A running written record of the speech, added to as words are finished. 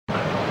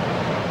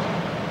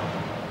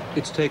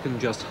It's taken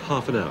just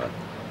half an hour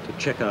to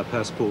check our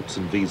passports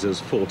and visas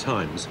 4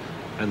 times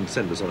and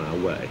send us on our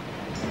way.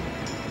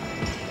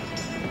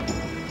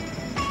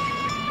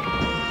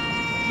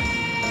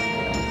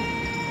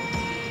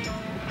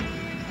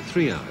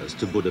 Three hours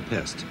to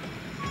Budapest,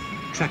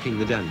 tracking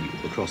the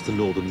Danube across the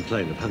northern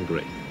plain of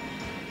Hungary,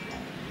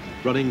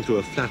 running through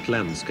a flat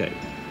landscape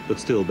that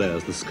still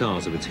bears the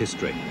scars of its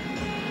history.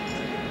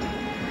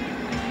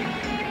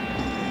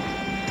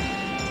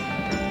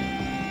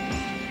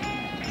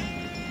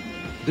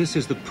 This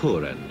is the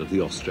poor end of the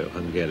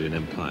Austro-Hungarian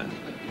Empire,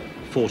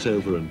 fought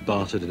over and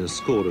bartered in a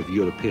score of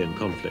European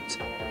conflicts.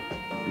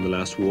 In the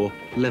last war,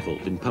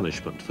 levelled in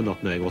punishment for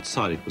not knowing what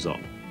side it was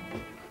on.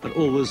 And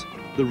always,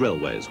 the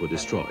railways were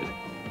destroyed,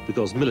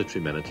 because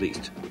military men, at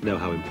least, know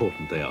how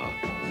important they are.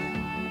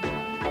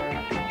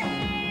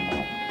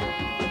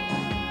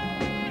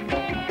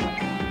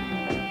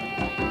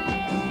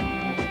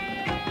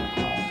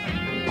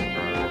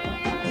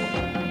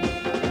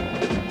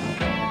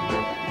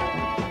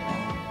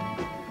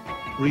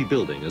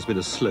 Rebuilding has been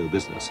a slow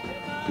business,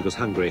 because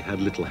Hungary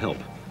had little help.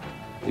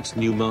 Its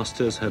new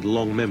masters had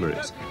long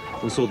memories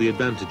and saw the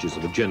advantages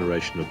of a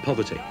generation of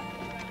poverty.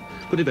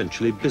 But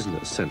eventually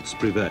business sense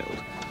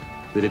prevailed.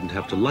 They didn't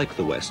have to like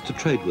the West to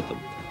trade with them,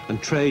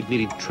 and trade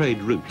needed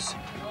trade routes,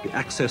 the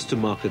access to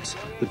markets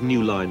that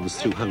new lines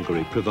through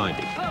Hungary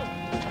provided.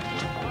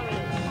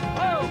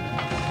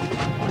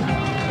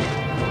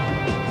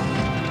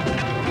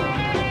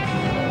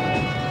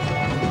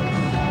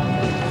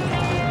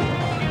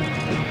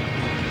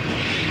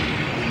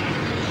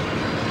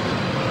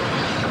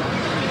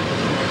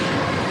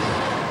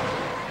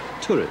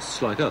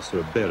 Tourists like us are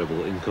a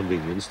bearable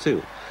inconvenience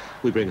too.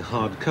 We bring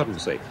hard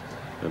currency,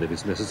 and if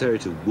it's necessary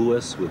to woo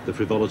us with the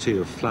frivolity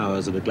of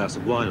flowers and a glass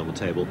of wine on the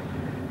table,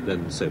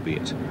 then so be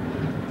it.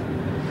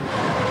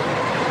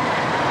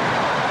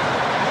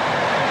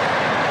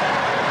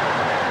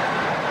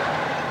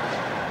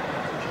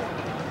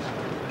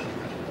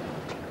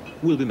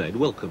 We'll be made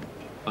welcome,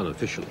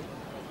 unofficially.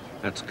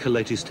 At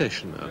Keleti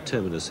Station, our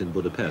terminus in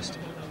Budapest,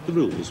 the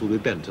rules will be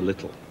bent a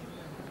little.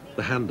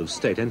 The hand of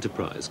state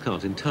enterprise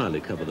can't entirely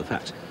cover the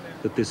fact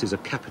that this is a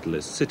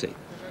capitalist city,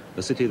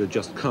 a city that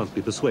just can't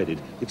be persuaded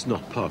it's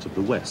not part of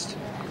the West.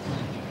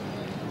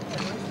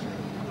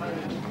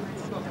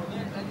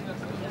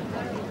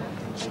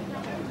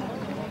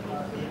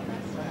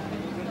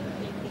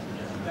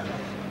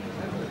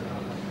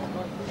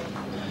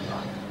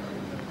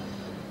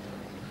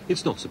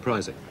 It's not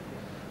surprising.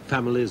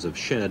 Families have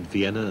shared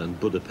Vienna and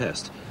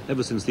Budapest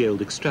ever since the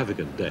old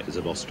extravagant days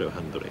of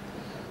Austro-Hungary.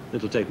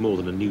 It'll take more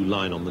than a new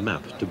line on the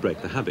map to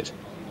break the habit.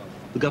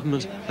 The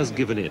government has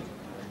given in.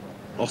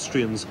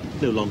 Austrians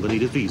no longer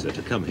need a visa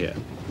to come here.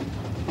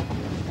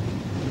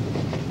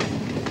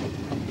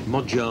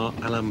 Magyar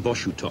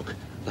Államvasutak,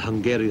 the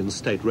Hungarian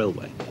state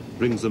railway,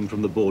 brings them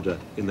from the border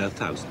in their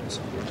thousands.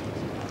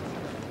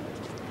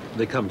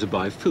 They come to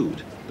buy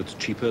food that's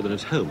cheaper than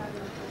at home.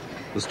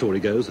 The story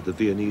goes that the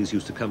Viennese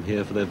used to come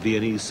here for their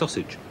Viennese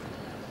sausage.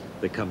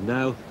 They come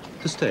now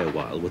to stay a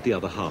while with the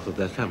other half of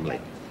their family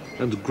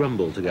and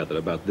grumble together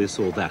about this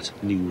or that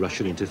new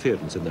Russian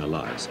interference in their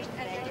lives.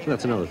 And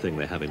that's another thing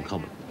they have in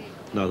common.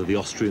 Neither the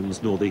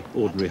Austrians nor the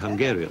ordinary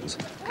Hungarians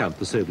count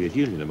the Soviet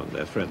Union among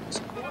their friends.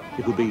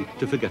 It would be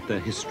to forget their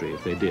history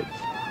if they did.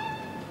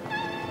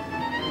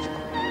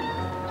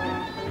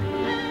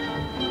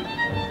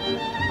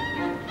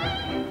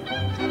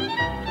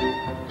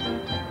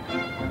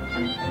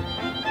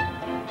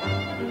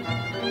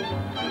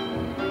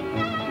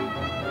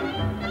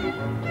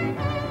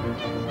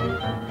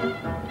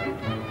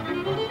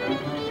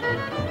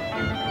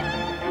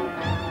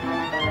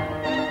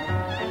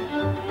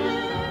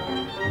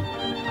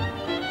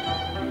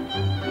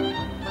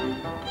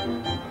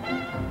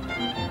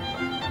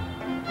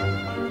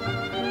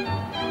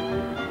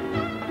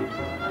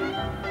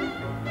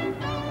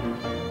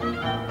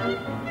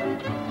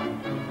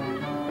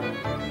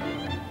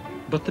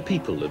 But the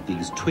people of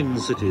these twin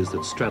cities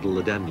that straddle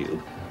the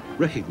Danube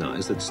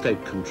recognise that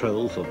state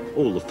control, for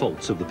all the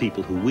faults of the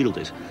people who wield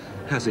it,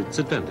 has its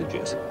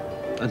advantages.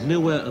 And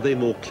nowhere are they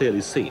more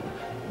clearly seen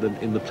than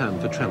in the plan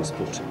for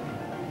transport.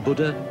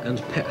 Buda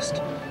and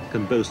Pest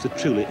can boast a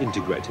truly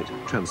integrated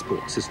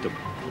transport system,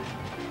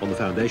 on the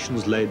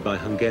foundations laid by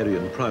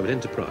Hungarian private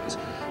enterprise,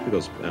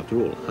 because, after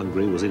all,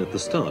 Hungary was in at the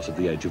start of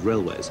the age of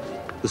railways.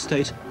 The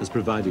state has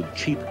provided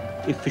cheap,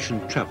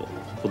 efficient travel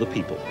for the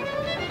people.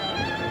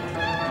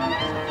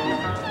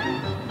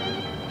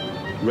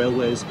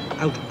 Railways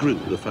outgrew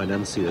the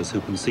financiers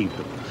who conceived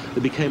them. They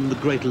became the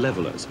great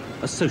levellers,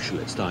 a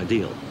socialist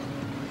ideal.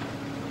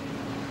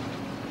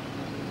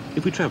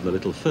 If we travel a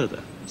little further,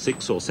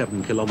 6 or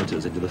 7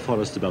 kilometres into the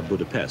forest above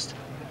Budapest,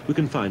 we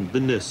can find the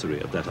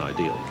nursery of that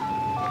ideal.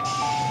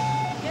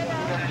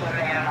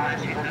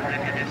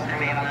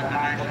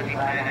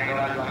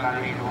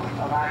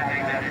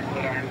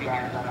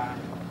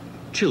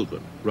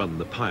 Children run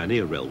the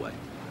pioneer railway,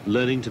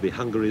 learning to be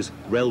Hungary's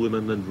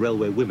railwomen and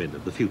railway women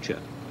of the future.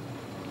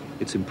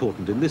 It's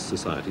important in this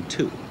society,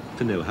 too,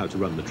 to know how to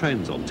run the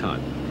trains on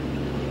time.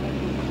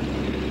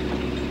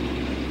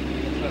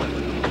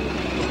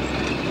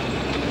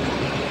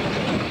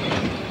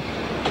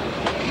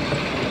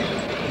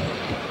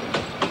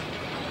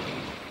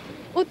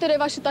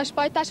 Úttörővasutas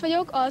pajtás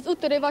vagyok, az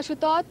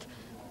úttörővasutat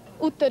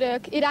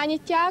úttörők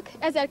irányítják.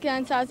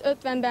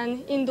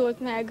 1950-ben indult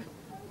meg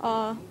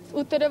az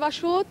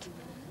úttörővasút.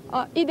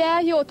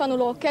 Ide jó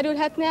tanulók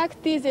kerülhetnek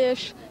 10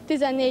 és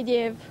 14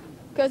 év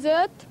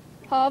között.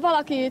 Ha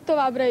valaki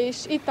továbbra is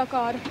itt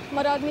akar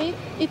maradni,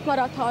 itt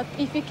maradhat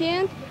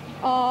ifiként.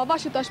 A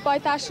vasutas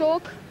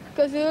pajtások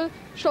közül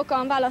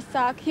sokan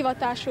válasszák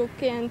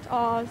hivatásukként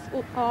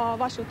a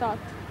vasutat.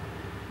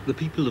 The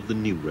people of the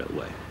new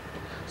railway.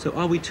 So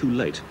are we too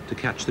late to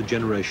catch the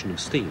generation of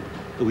steam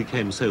that we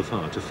came so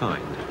far to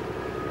find?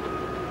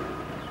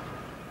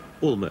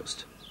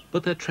 Almost,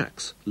 but their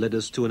tracks led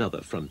us to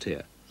another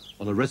frontier.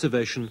 On a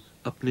reservation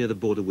up near the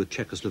border with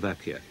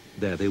Czechoslovakia,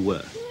 there they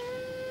were.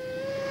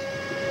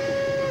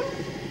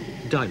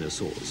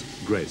 Dinosaurs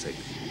grazing.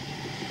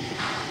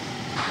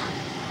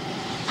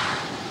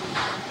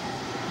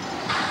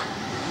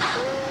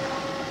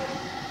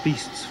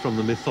 Beasts from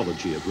the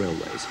mythology of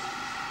railways,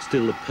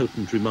 still a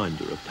potent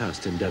reminder of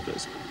past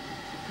endeavours.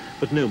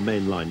 But no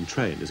mainline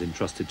train is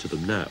entrusted to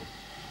them now.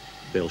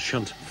 They'll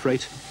shunt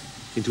freight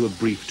into a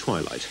brief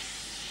twilight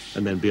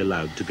and then be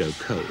allowed to go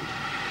cold.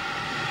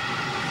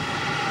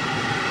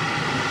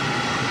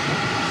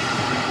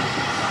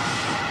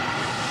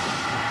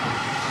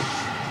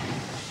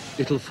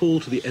 It'll fall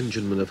to the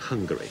enginemen of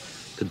Hungary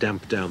to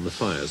damp down the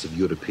fires of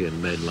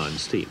European mainline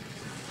steam.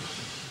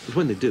 But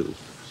when they do,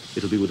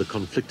 it'll be with the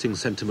conflicting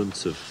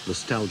sentiments of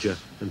nostalgia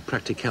and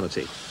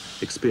practicality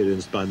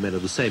experienced by men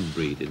of the same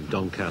breed in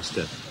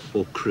Doncaster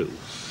or Crewe.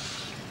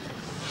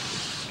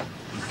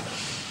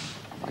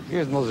 A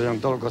gőzmozdonyon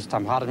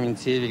dolgoztam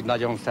 30 évig,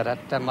 nagyon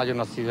szerettem, nagyon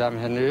a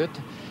szívemhez nőtt.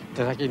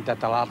 De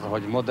tekintettel arra,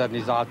 hogy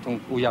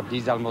modernizáltunk, újabb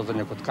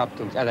dízelmozdonyokat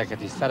kaptunk,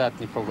 ezeket is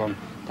szeretni fogom.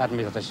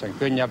 Természetesen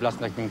könnyebb lesz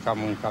nekünk a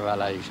munka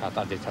vele, és hát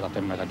azért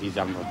szeretem majd a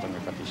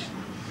dízelmozdonyokat is.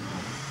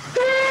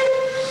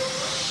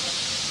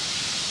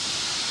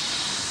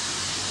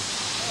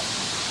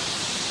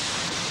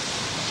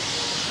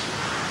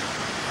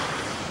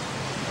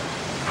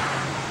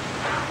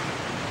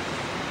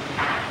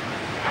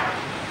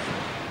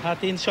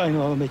 Hát én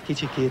sajnálom egy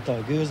kicsikét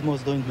a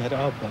gőzmozdonyt, mert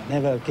abban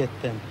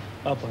nevelkedtem,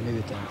 abban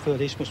nőttem föl,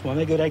 és most már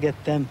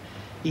megöregettem,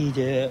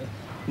 így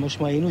most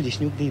már én úgyis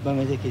nyugdíjba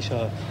megyek, és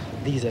a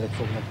dízelek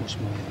fognak most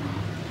már jönni.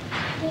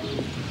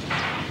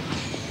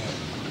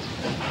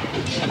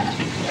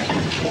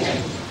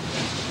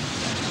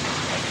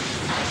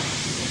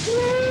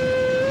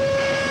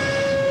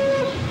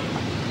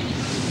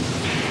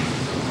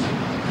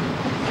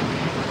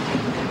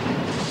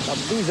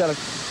 A dízel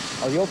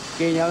az jobb,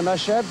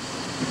 kényelmesebb,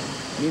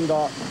 mint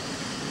a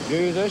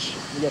gőzös,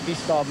 ugye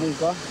tiszta a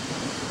munka.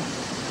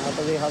 Hát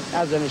azért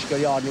ezzel is kell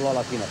járni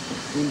valakinek.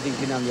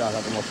 Mindenki nem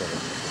járhat a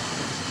motoron.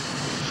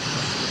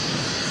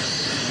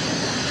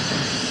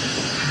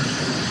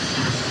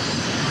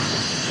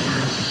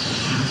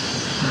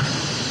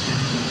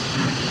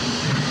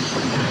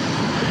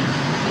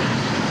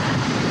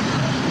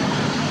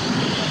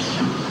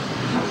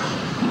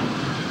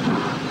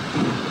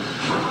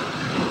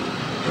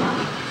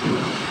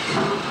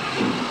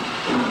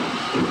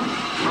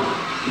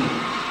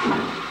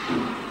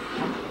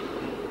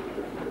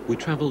 We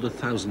travelled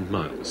 1,000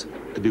 miles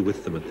to be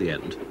with them at the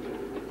end.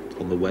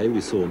 On the way,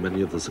 we saw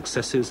many of the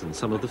successes and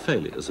some of the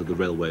failures of the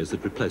railways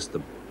that replaced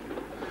them.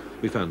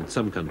 We found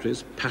some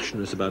countries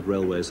passionate about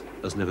railways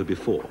as never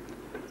before,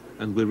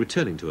 and we're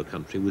returning to a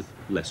country with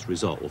less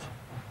resolve.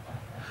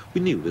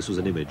 We knew this was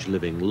an image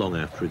living long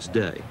after its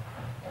day,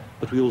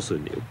 but we also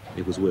knew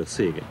it was worth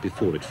seeing it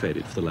before it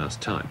faded for the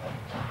last time.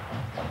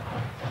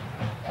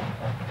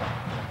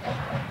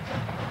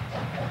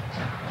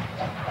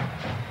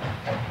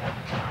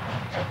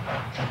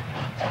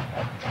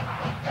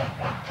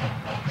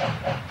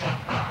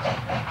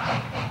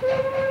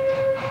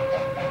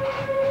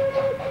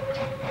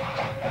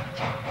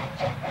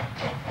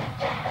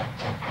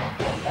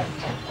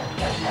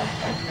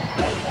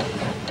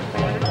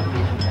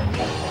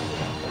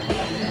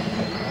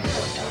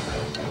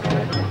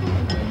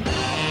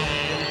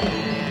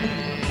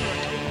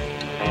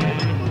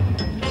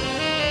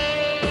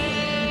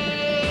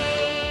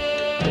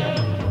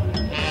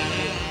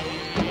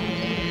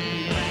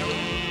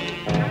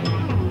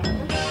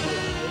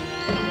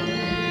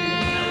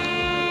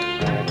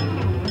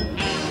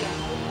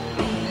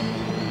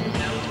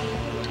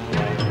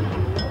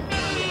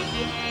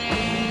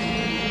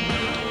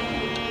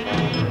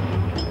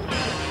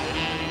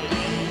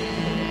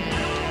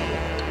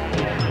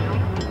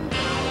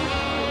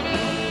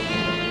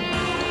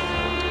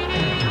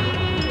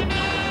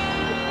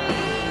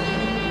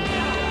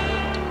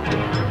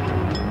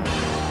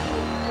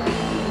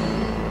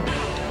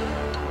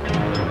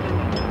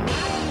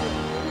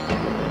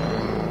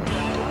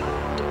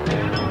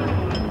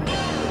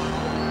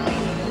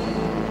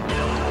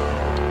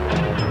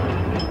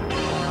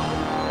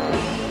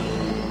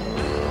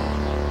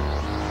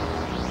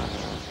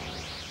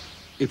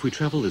 If we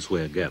travel this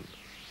way again,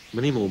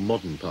 Many more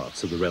modern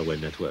parts of the railway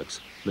networks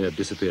may have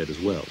disappeared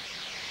as well.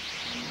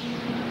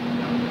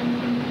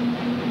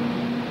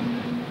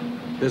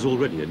 There's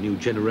already a new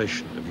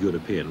generation of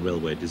European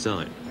railway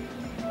design.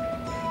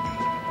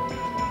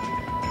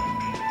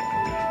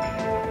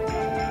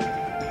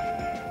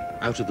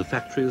 Out of the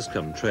factories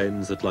come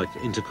trains that, like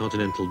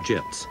intercontinental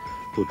jets,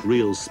 put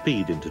real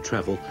speed into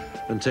travel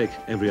and take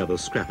every other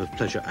scrap of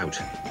pleasure out.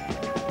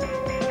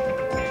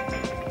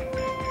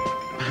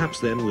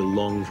 Perhaps then we'll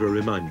long for a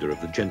reminder of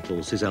the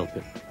gentle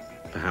Cisalpine.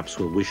 Perhaps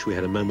we'll wish we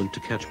had a moment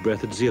to catch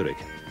breath at Zurich,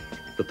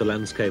 that the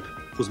landscape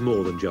was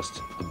more than just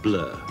a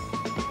blur.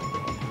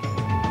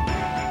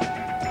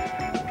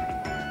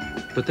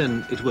 But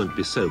then it won't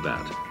be so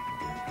bad.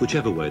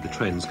 Whichever way the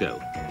trains go,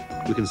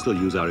 we can still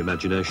use our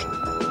imagination.